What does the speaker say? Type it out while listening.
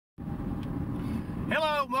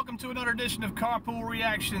Hello, welcome to another edition of Carpool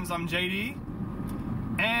Reactions. I'm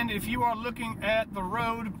JD. And if you are looking at the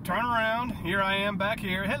road, turn around. Here I am back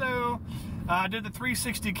here. Hello. I did the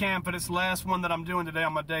 360 cam for this last one that I'm doing today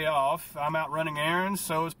on my day off. I'm out running errands,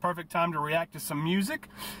 so it's perfect time to react to some music.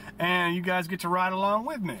 And you guys get to ride along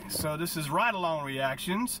with me. So this is Ride Along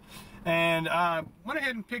Reactions. And I went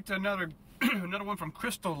ahead and picked another one from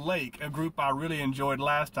Crystal Lake, a group I really enjoyed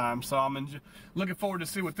last time, so I'm looking forward to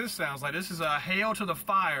see what this sounds like. This is Hail to the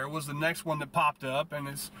Fire was the next one that popped up, and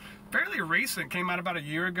it's fairly recent, came out about a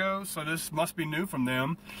year ago, so this must be new from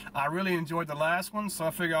them. I really enjoyed the last one, so I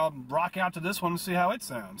figure I'll rock out to this one and see how it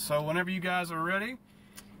sounds. So whenever you guys are ready,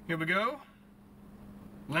 here we go.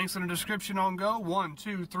 Links in the description on go. 1,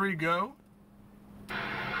 2, 3, go.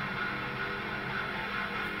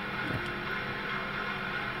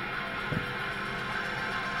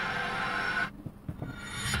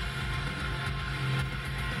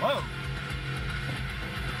 Whoa!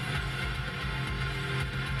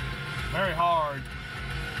 Very hard.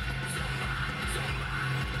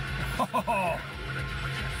 Oh.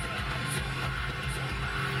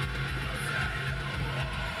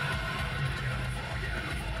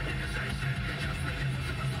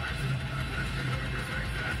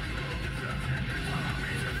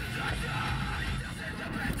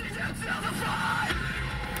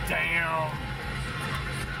 Damn.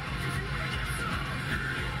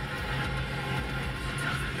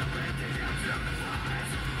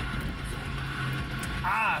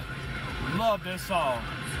 I love this song.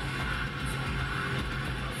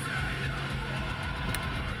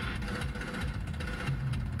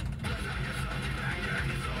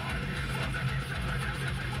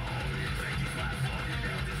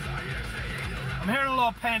 I'm hearing a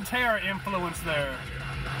little Pantera influence there.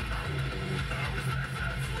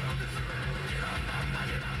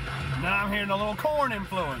 Now I'm hearing a little Korn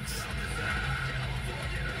influence.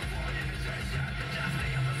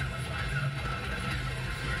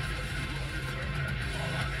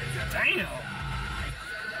 Damn!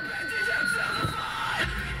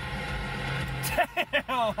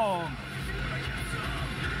 Damn!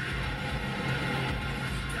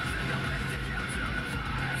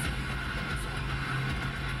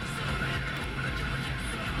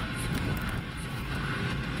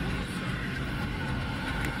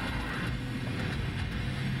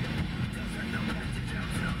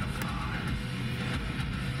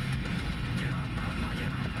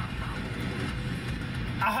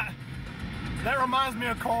 That reminds me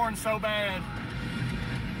of Korn so bad.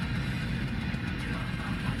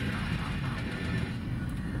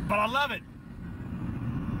 But I love it.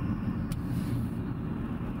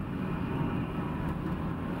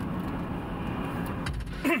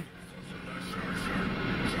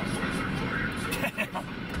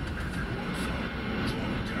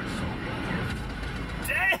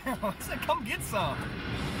 Damn! I said, come get some.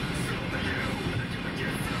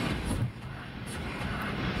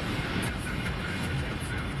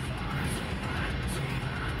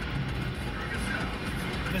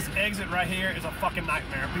 This exit right here is a fucking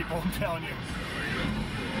nightmare, people, I'm telling you.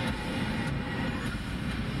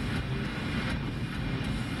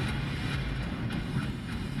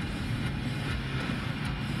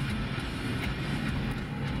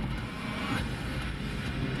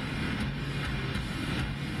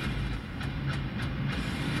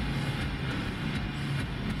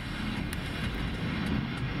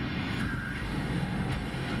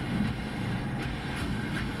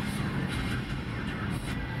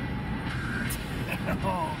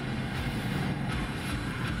 Oh.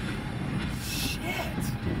 Shit.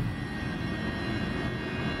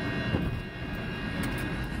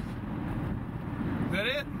 Is that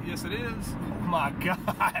it? Yes, it is. Oh my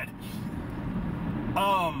God.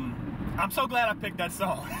 I'm so glad I picked that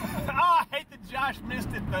song. Oh, I hate that Josh missed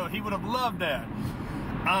it though. He would have loved that.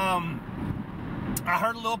 I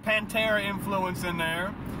heard a little Pantera influence in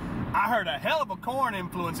there. I heard a hell of a Korn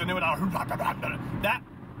influence in there.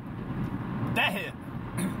 That hit.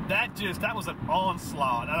 That was an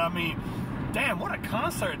onslaught. And I mean, damn, what a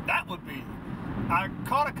concert that would be. I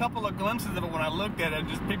caught a couple of glimpses of it when I looked at it,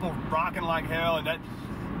 just people rocking like hell, and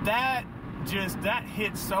that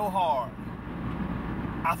hit so hard.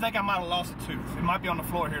 I think I might have lost a tooth. It might be on the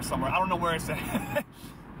floor here somewhere. I don't know where it's at.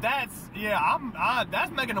 That's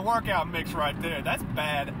making a workout mix right there. That's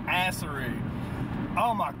bad-assery.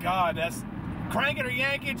 Oh my God, that's crank it or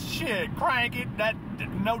yank it, shit, crank it. That,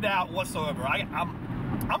 no doubt whatsoever. I'm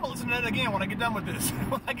gonna listen to that again when I get done with this.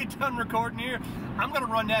 When I get done recording here, I'm gonna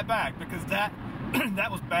run that back because that that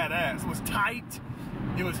was badass. It was tight,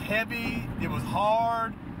 it was heavy, it was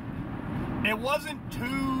hard. It wasn't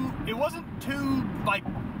too like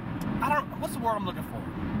what's the word I'm looking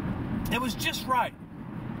for? It was just right.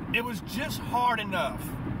 It was just hard enough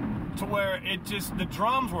to where the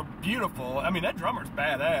drums were beautiful. I mean, that drummer's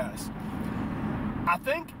badass. I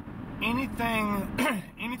think anything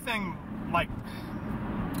like,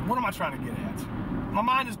 what am I trying to get at? My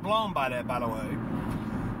mind is blown by that, by the way.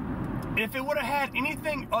 If it would have had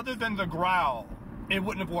anything other than the growl, it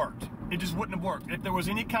wouldn't have worked. It just wouldn't have worked. If there was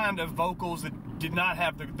any kind of vocals that did not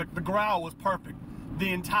have the growl was perfect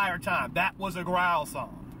the entire time. That was a growl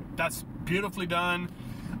song. That's beautifully done.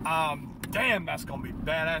 Damn, that's gonna be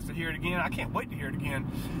badass to hear it again. I can't wait to hear it again.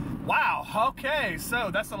 Wow, okay, so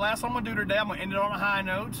that's the last one I'm gonna do today. I'm gonna end it on a high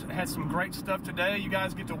note. I had some great stuff today. You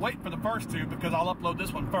guys get to wait for the first two because I'll upload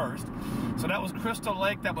this one first. So that was Crystal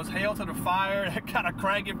Lake, that was Hail to the Fire. That kind of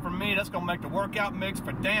cranking for me. That's gonna make the workout mix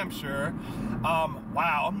for damn sure.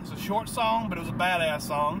 Wow, it's a short song, but it was a badass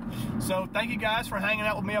song. So thank you guys for hanging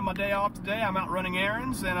out with me on my day off today. I'm out running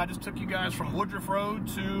errands, and I just took you guys from Woodruff Road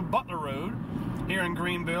to Butler Road here in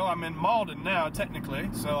Greenville. I'm in Malden now, technically.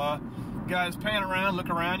 So, guys, pan around, look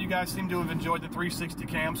around. You guys seem to have enjoyed the 360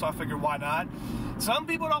 cam, so I figured why not. Some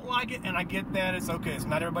people don't like it, and I get that. It's okay. It's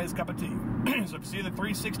not everybody's cup of tea. So if you see the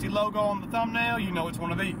 360 logo on the thumbnail, you know it's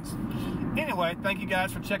one of these. Anyway, thank you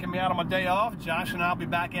guys for checking me out on my day off. Josh and I will be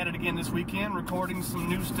back at it again this weekend, recording some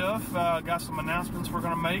new stuff. Got some announcements we're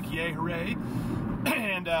going to make. Yay, hooray.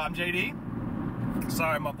 And I'm JD.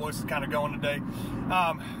 Sorry, my voice is kind of going today.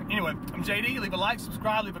 Anyway, I'm JD. Leave a like,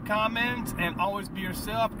 subscribe, leave a comment, and always be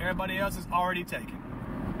yourself. Everybody else is already taken.